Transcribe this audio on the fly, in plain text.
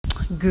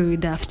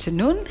Good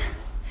afternoon.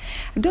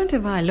 Don't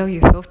ever allow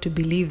yourself to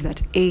believe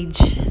that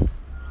age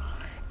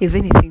is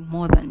anything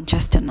more than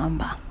just a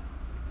number.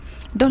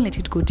 Don't let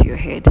it go to your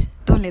head.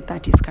 Don't let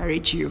that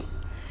discourage you.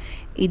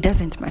 It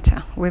doesn't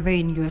matter whether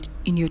in your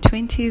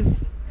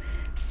 20s,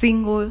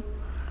 single.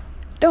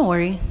 Don't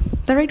worry,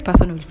 the right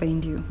person will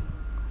find you.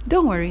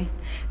 Don't worry,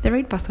 the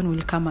right person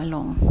will come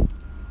along.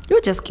 You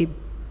just keep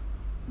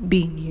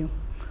being you.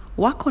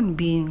 Work on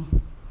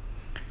being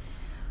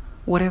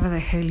whatever the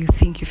hell you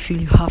think you feel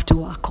you have to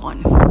work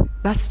on.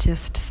 That's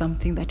just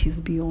something that is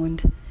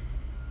beyond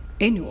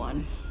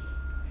anyone.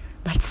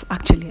 That's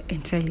actually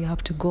entirely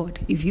up to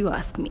God, if you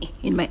ask me,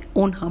 in my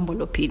own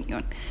humble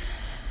opinion.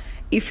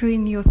 If you're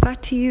in your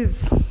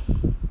 30s,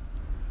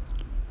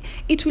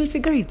 it will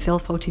figure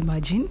itself out,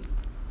 imagine.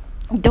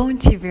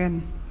 Don't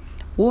even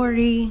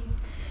worry.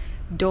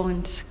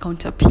 Don't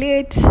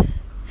contemplate.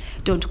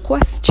 Don't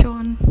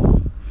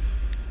question.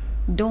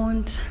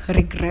 Don't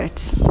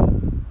regret.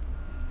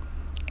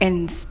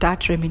 And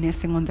start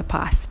reminiscing on the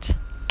past.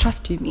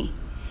 Trust you me.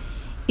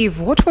 If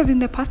what was in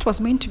the past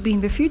was meant to be in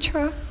the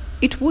future,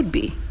 it would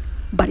be,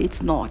 but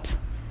it's not.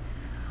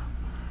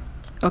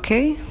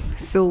 Okay?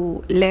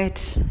 So let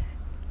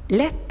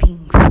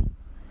things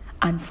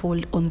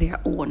unfold on their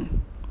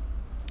own.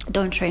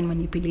 Don't try and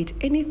manipulate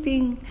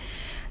anything.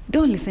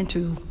 Don't listen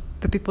to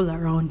the people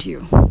around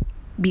you.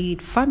 Be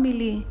it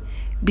family,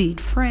 be it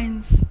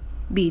friends,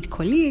 be it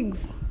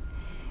colleagues,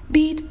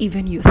 be it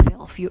even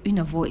yourself, your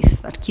inner voice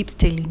that keeps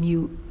telling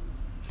you,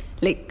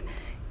 like,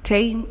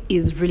 time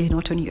is really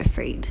not on your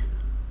side.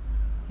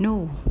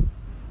 No.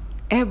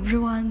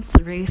 Everyone's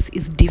race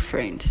is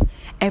different.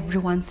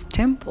 Everyone's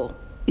tempo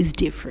is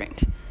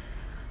different.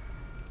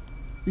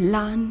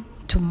 Learn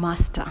to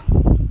master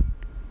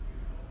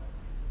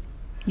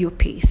your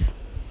pace.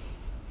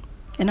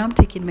 And I'm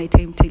taking my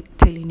time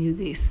telling you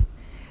this.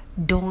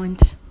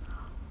 Don't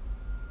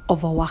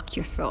overwork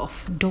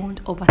yourself.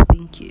 Don't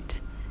overthink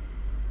it.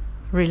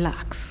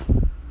 Relax.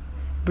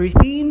 Breathe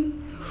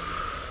in.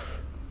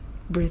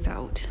 Breathe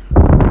out.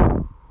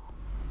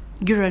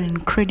 You're an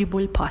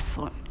incredible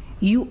person.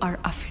 You are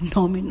a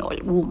phenomenal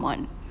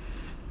woman.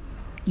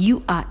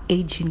 You are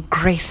aging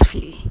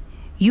gracefully.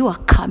 You are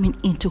coming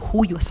into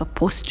who you're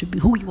supposed to be,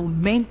 who you're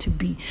meant to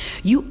be.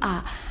 You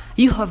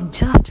have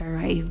just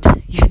arrived.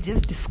 You're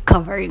just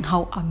discovering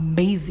how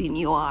amazing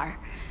you are.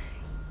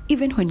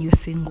 Even when you're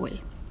single.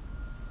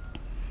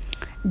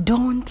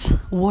 Don't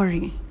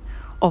worry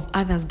of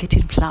others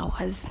getting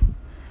flowers,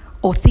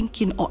 or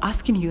thinking or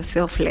asking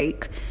yourself,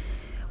 like,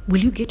 will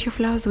you get your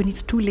flowers when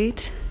it's too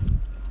late?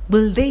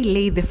 Will they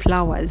lay the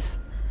flowers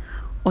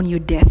on your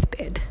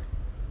deathbed?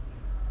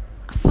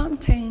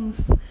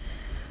 Sometimes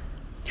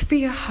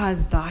fear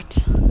has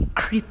that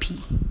creepy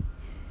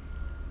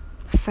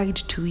side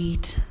to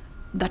it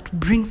that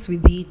brings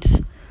with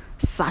it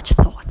such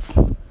thoughts.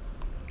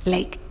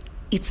 Like,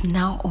 it's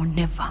now or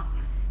never.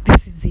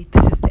 This is it.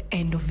 This is the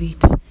end of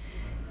it.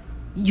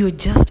 You're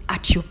just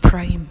at your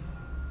prime.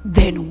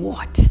 Then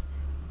what?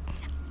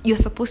 You're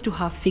supposed to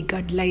have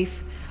figured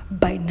life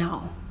by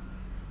now.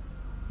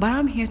 But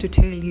I'm here to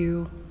tell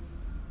you,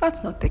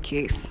 that's not the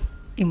case.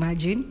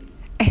 Imagine.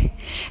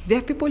 There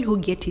are people who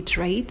get it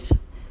right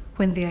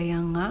when they are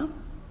younger,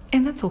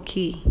 and that's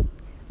okay.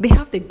 They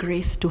have the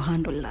grace to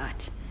handle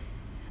that.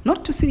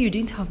 Not to say you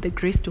didn't have the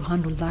grace to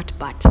handle that,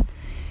 but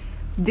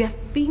there are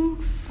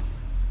things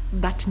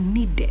that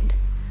needed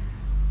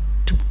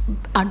to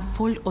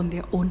unfold on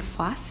their own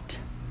first.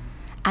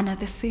 And at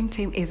the same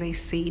time, as I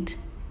said,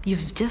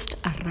 you've just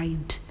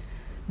arrived.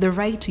 The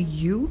right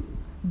you,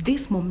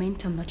 this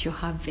momentum that you're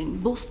having,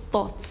 those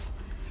thoughts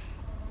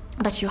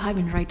that you're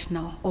having right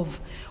now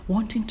of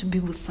wanting to be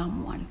with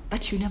someone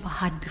that you never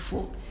had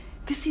before.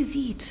 This is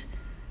it.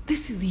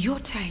 This is your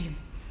time.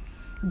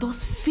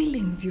 Those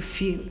feelings you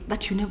feel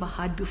that you never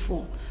had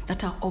before,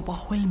 that are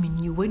overwhelming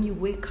you when you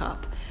wake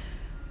up,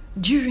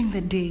 during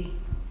the day,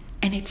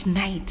 and at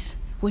night,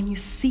 when you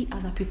see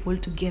other people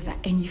together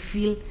and you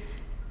feel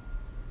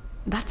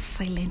that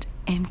silent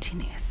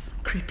emptiness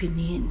creeping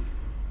in.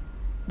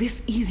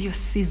 This is your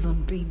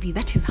season, baby.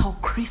 That is how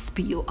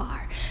crispy you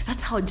are.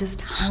 That's how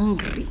just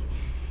hungry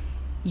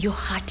your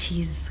heart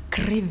is,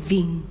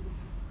 craving,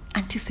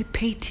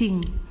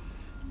 anticipating,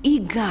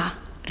 eager,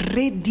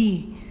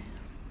 ready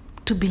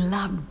to be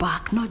loved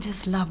back. Not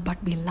just loved,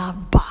 but be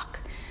loved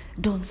back.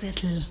 Don't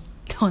settle.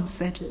 Don't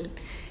settle.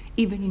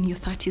 Even in your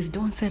 30s,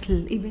 don't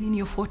settle. Even in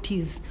your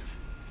 40s.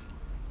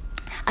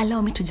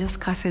 Allow me to just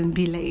curse and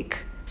be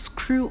like,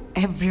 screw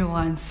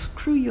everyone.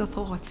 Screw your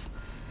thoughts.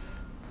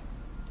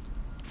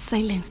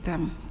 Silence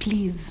them,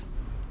 please.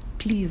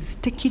 Please,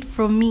 take it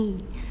from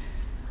me.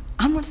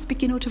 I'm not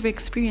speaking out of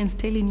experience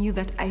telling you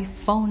that I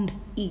found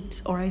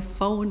it or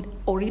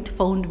it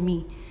found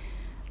me.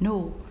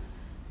 No.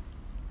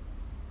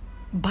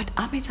 But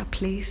I'm at a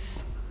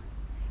place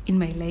in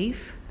my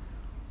life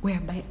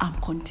whereby I'm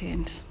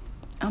content.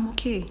 I'm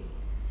okay.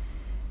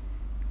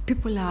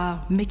 People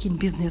are making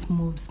business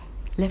moves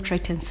left,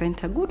 right, and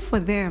center. Good for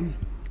them.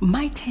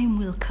 My time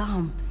will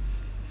come.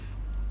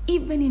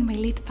 Even in my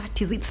late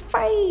 30s, it's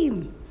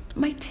fine.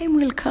 My time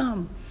will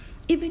come.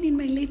 Even in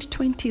my late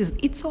 20s,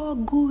 it's all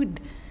good.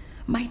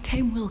 My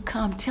time will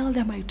come. Tell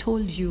them I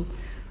told you.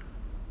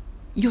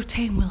 Your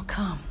time will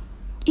come.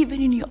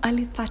 Even in your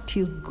early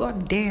 30s,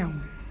 God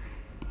damn.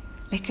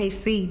 Like I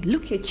said,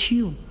 look at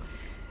you.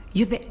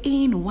 You're the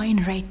in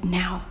wine right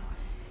now.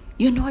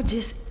 You're not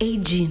just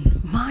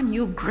aging. Man,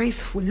 you're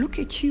graceful. Look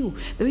at you.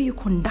 The way you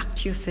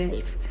conduct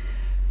yourself.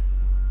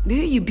 The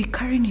way you be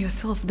carrying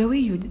yourself. The way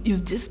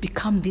you've just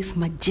become this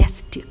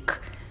majestic.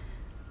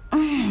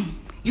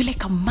 You're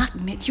like a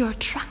magnet. You're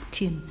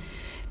attracting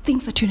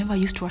things that you never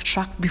used to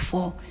attract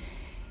before.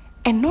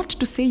 And not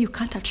to say you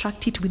can't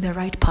attract it with the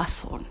right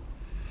person.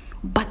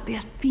 But there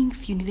are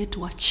things you needed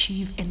to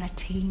achieve and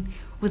attain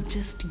with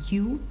just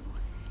you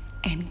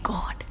and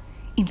God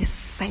in the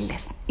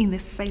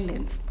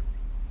silence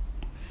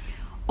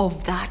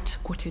of that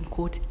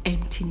quote-unquote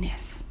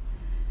emptiness.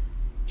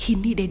 He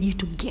needed you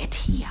to get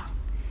here.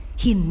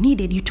 He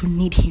needed you to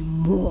need him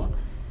more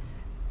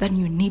than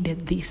you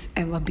needed this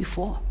ever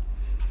before.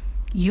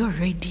 You're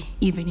ready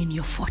even in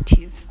your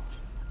 40s.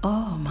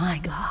 Oh my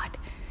God.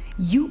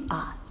 You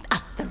are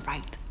at the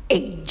right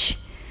age.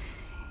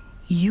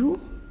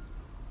 You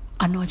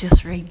are not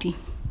just ready.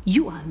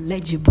 You are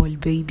legible,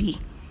 baby.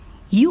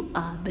 You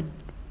are the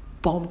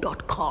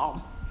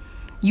bomb.com.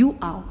 You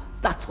are,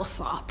 that's what's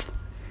up.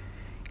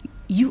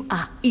 You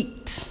are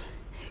it.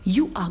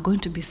 You are going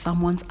to be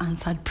someone's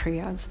answered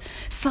prayers.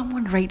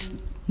 Someone right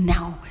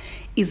now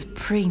is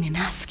praying and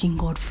asking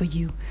God for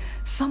you.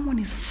 Someone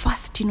is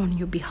fasting on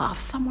your behalf.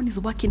 Someone is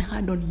working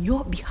hard on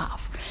your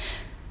behalf.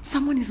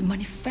 Someone is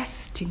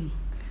manifesting.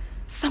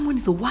 Someone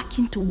is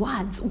working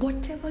towards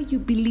whatever you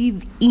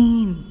believe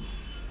in.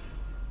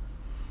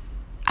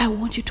 I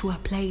want you to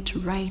apply it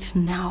right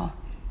now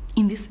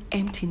in this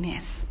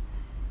emptiness.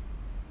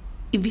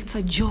 If it's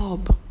a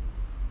job,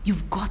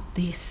 you've got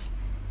this.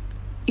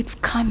 It's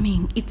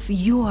coming. It's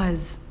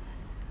yours.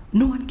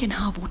 No one can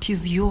have what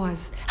is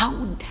yours.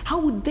 How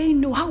would they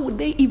know? How would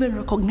they even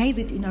recognize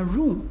it in a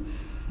room?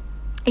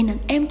 In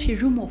an empty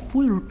room or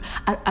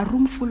a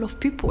room full of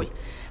people?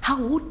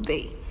 How would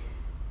they?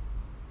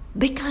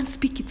 They can't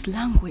speak its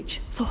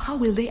language. So how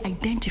will they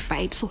identify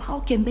it? So how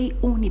can they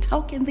own it?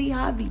 How can they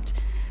have it?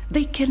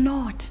 They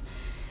cannot.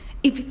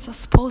 If it's a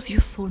spouse,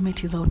 your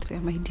soulmate is out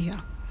there, my dear.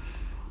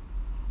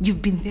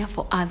 You've been there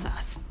for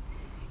others.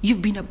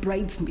 You've been a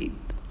bridesmaid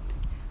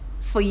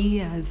for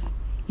years.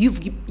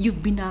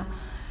 You've been a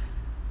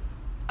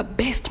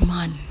best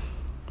man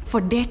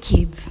for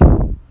decades.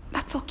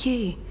 That's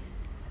okay.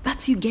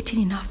 That's you getting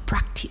enough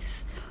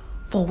practice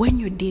for when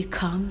your day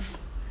comes.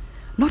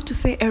 Not to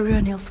say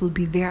everyone else will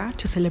be there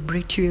to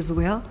celebrate you as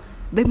well.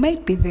 They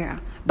might be there.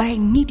 But I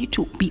need you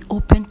to be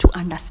open to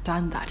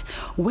understand that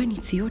when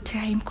it's your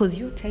time, because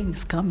your time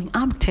is coming.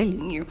 I'm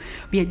telling you,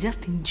 we are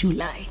just in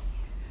July.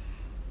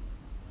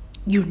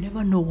 You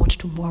never know what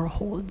tomorrow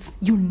holds.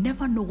 You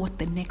never know what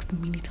the next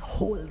minute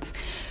holds.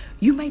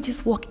 You might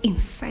just walk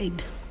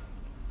inside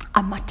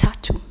a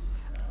matatu.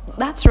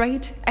 That's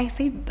right, I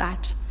said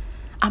that.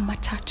 A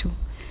matatu.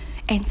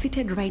 And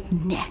seated right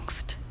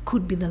next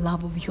could be the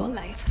love of your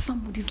life.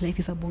 Somebody's life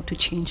is about to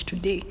change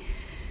today.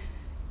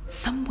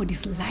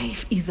 Somebody's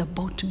life is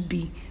about to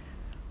be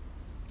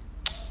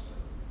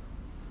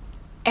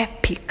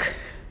epic.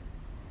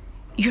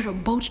 You're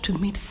about to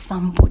meet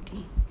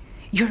somebody.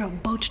 You're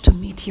about to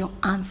meet your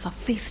answer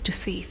face to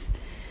face.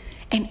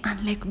 And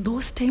unlike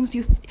those times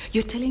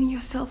you're telling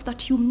yourself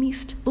that you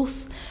missed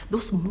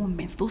those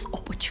moments, those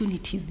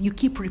opportunities, you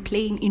keep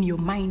replaying in your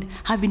mind,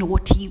 having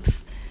what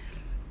ifs.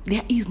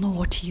 There is no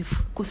what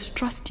if, because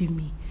trust you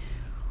me,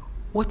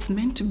 what's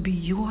meant to be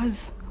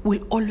yours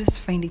will always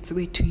find its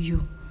way to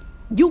you.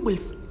 You will,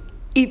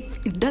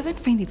 if it doesn't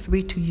find its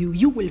way to you,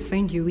 you will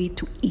find your way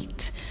to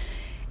it.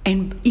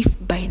 And if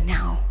by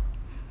now,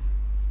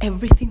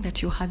 everything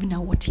that you're having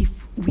a what if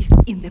with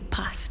in the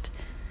past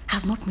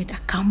has not made a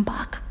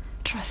comeback,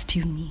 trust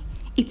you me,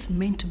 it's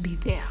meant to be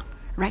there,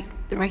 right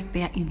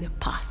there in the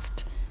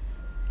past.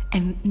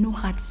 And no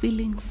hard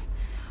feelings,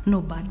 no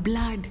bad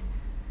blood.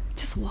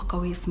 Just walk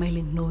away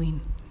smiling,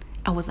 knowing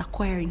I was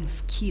acquiring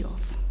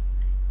skills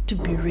to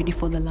be ready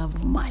for the love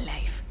of my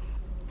life.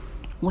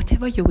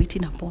 Whatever you're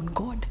waiting upon,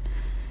 God,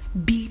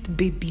 be it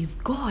babies,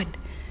 God,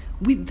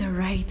 with the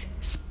right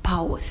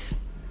spouse,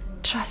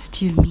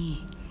 trust you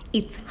me,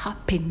 it's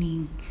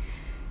happening.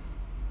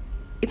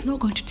 It's not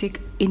going to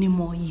take any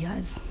more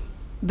years.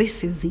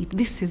 This is it.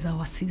 This is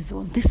our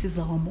season. This is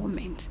our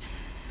moment.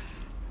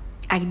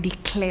 I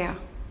declare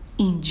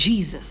in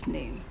Jesus'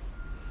 name.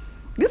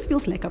 This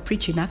feels like a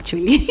preaching,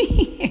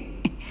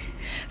 actually.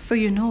 So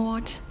you know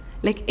what?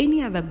 Like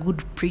any other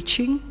good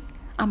preaching,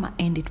 I'm going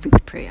to end it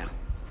with prayer.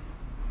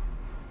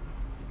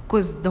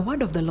 Because the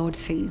word of the Lord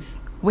says,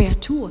 where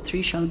 2 or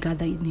 3 shall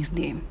gather in his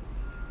name,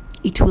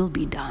 it will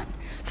be done.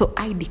 So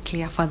I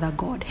declare, Father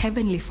God,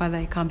 Heavenly Father,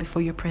 I come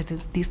before your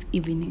presence this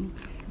evening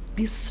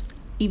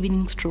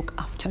stroke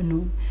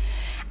afternoon.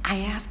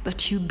 I ask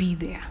that you be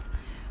there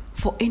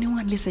for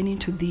anyone listening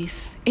to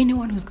this,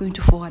 anyone who's going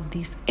to forward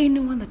this,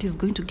 anyone that is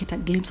going to get a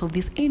glimpse of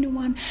this,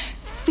 anyone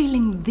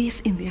feeling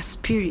this in their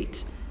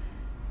spirit.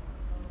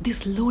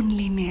 this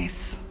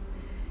loneliness.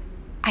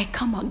 I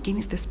come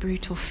against the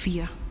spirit of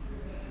fear.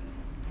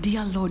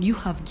 Dear Lord, you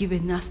have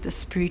given us the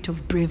spirit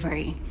of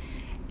bravery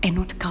and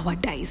not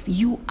cowardice.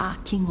 You are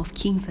King of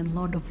kings and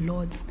Lord of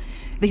lords.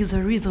 There is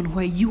a reason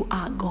why you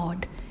are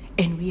God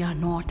and we are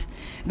not.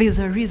 There's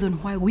a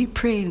reason why we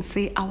pray and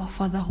say, Our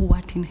Father who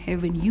art in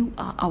heaven, you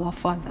are our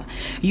Father.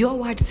 Your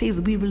word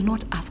says we will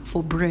not ask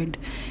for bread,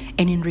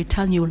 and in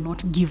return you will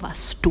not give us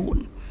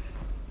stone.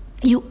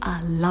 You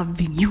are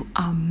loving, you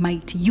are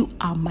mighty, you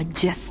are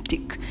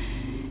majestic.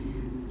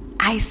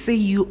 I say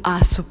you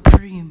are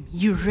supreme.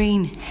 You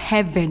reign.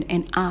 Heaven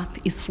and earth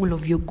is full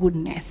of your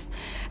goodness.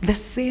 The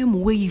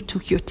same way you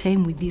took your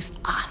time with this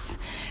earth,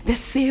 the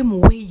same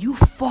way you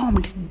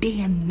formed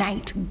day and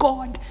night.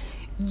 God,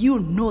 you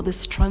know the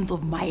strands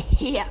of my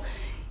hair.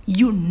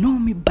 You know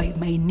me by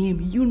my name.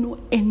 You know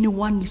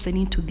anyone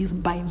listening to this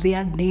by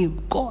their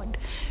name. God,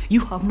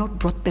 you have not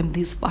brought them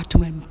this far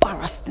to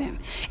embarrass them.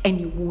 And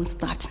you won't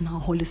start now,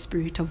 Holy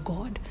Spirit of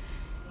God.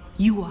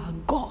 You are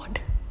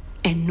God,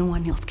 and no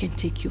one else can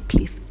take your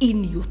place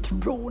in your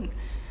throne.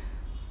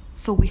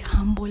 So we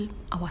humble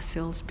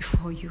ourselves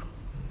before you.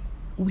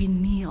 We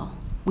kneel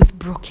with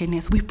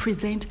brokenness. We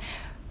present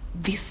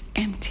this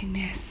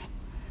emptiness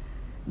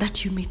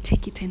that you may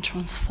take it and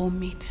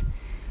transform it.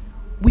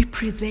 We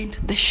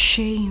present the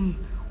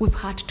shame we've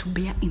had to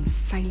bear in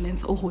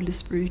silence, O Holy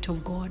Spirit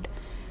of God,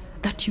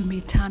 that you may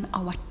turn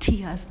our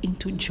tears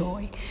into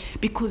joy.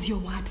 Because your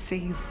word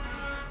says,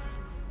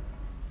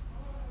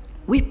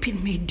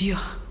 weeping may endure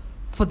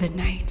for the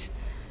night,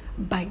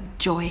 but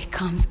joy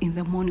comes in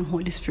the morning,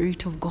 Holy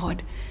Spirit of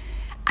God.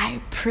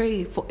 I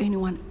pray for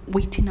anyone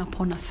waiting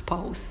upon a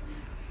spouse.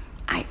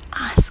 I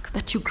ask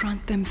that you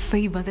grant them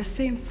favor, the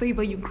same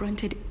favor you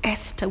granted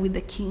Esther with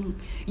the king.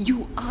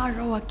 You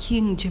are our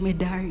King,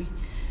 Jemedari.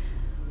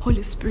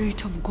 Holy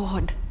Spirit of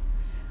God,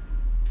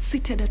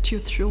 seated at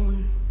your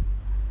throne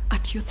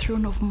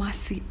of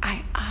mercy,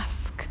 I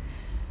ask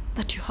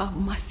that you have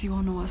mercy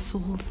on our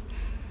souls.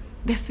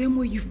 The same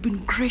way you've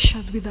been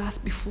gracious with us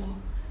before.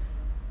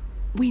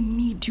 We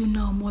need you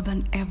now more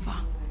than ever.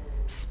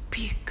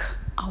 Speak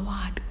a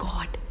word,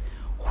 God.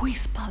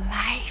 Whisper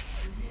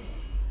life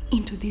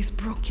into this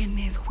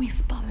brokenness.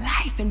 Whisper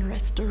life and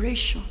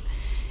restoration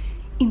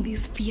in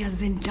these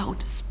fears and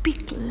doubts.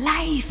 Speak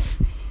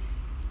life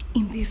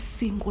in this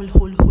single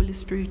whole Holy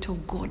Spirit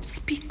of God.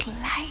 Speak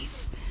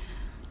life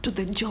to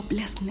the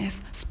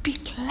joblessness.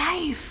 Speak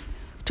life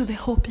to the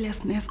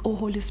hopelessness, O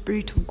Holy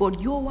Spirit of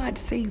God. Your word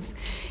says,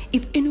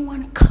 if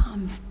anyone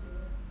comes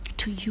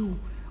to you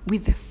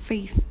with the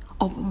faith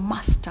of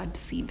mustard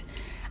seed,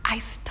 I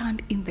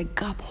stand in the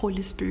gap,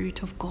 Holy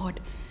Spirit of God.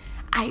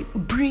 I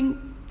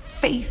bring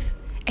faith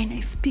and I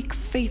speak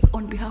faith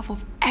on behalf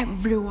of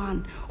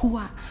everyone who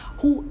are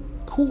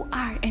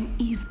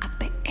and is at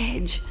the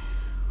edge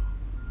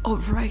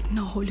of right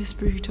now, Holy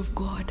Spirit of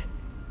God.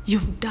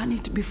 You've done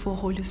it before,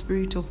 Holy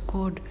Spirit of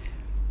God.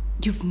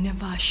 You've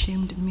never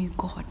ashamed me,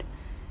 God,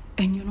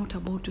 and you're not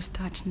about to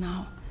start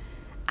now.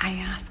 I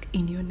ask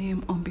in your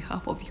name on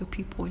behalf of your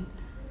people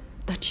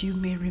that you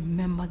may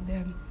remember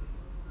them,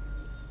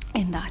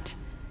 and that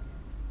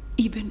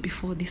even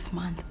before this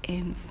month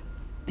ends,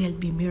 there'll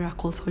be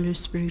miracles, Holy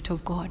Spirit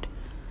of God.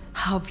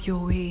 Have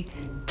your way.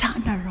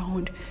 Turn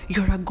around.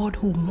 You're a God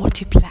who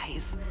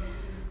multiplies.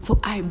 So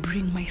I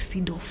bring my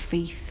seed of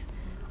faith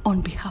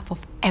on behalf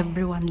of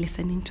everyone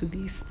listening to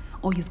this,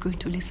 or is going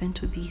to listen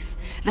to this,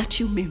 that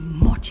you may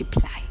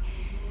multiply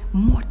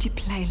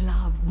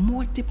love,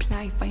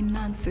 multiply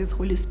finances,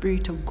 Holy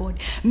Spirit of God.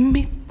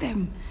 Meet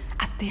them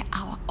at their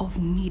hour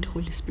of need,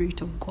 Holy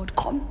Spirit of God.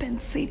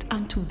 Compensate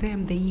unto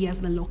them the years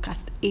the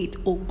locust ate,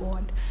 oh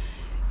God.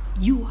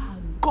 You are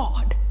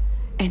God,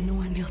 and no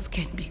one else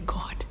can be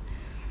God.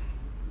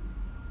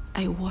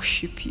 I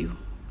worship you.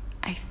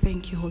 I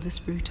thank you, Holy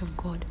Spirit of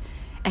God.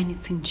 And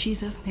it's in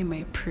Jesus' name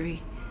I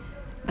pray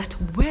that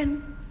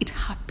when it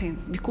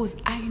happens, because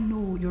I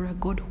know you're a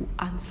God who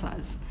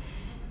answers,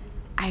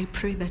 I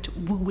pray that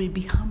we will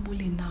be humble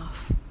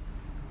enough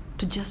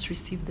to just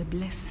receive the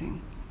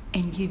blessing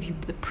and give you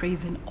the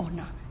praise and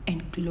honor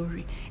and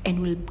glory.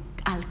 And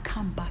I'll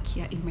come back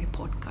here in my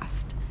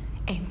podcast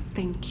and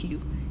thank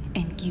you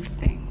and give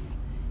thanks.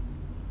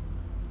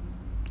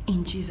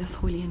 In Jesus'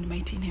 holy and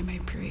mighty name I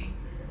pray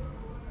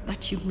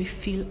that you may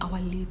fill our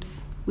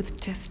lips with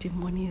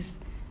testimonies.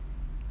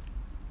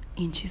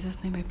 In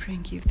Jesus' name I pray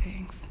and give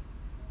thanks.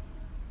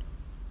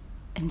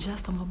 And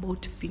just I'm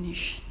about to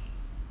finish,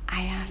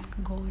 I ask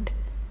God,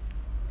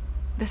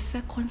 the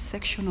second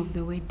section of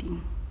the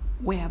wedding,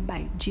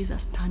 whereby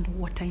Jesus turned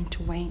water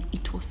into wine,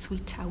 it was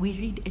sweeter. We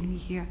read and we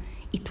hear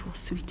it was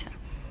sweeter.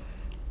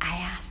 I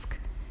ask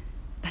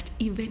that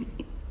even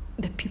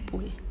the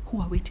people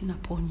who are waiting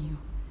upon you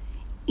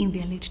in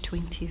their late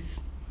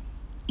 20s,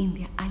 in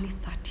their early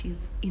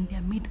 30s, in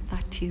their mid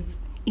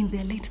 30s, in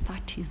their late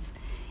 30s,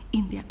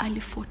 in their early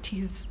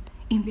 40s,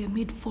 in their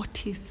mid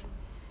 40s,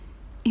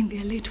 in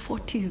their late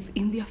 40s,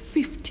 in their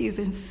 50s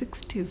and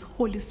 60s,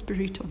 Holy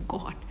Spirit of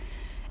God,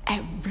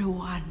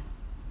 everyone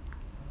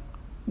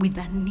with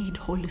a need,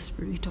 Holy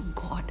Spirit of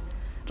God,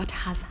 that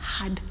has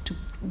had to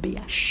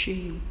bear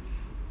shame.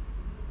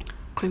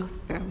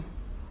 Clothe them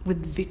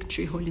with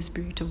victory, Holy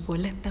Spirit of God.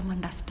 Let them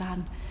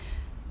understand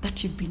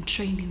that you've been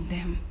training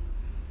them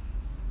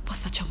for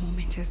such a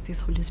moment as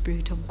this, Holy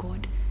Spirit of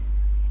God.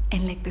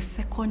 And like the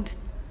second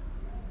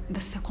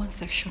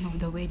section of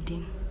the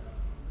wedding,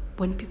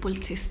 when people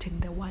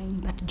tasted the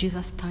wine that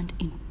Jesus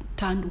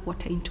turned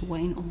water into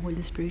wine, O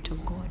Holy Spirit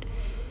of God,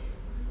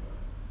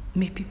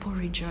 may people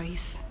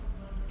rejoice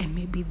and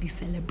may it be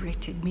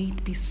celebrated. May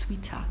it be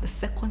sweeter. The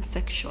second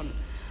section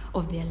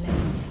of their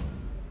lives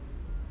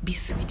be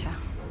sweeter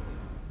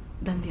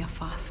than their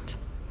first.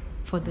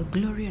 For the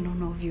glory and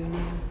honor of your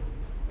name,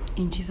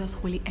 in Jesus'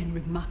 holy and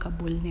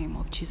remarkable name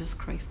of Jesus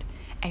Christ,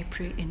 I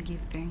pray and give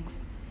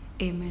thanks.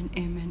 Amen,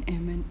 amen,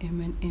 amen,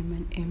 amen,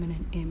 amen, amen,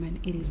 and amen.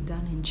 It is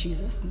done in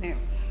Jesus' name.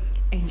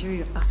 Enjoy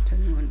your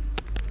afternoon.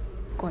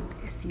 God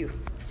bless you.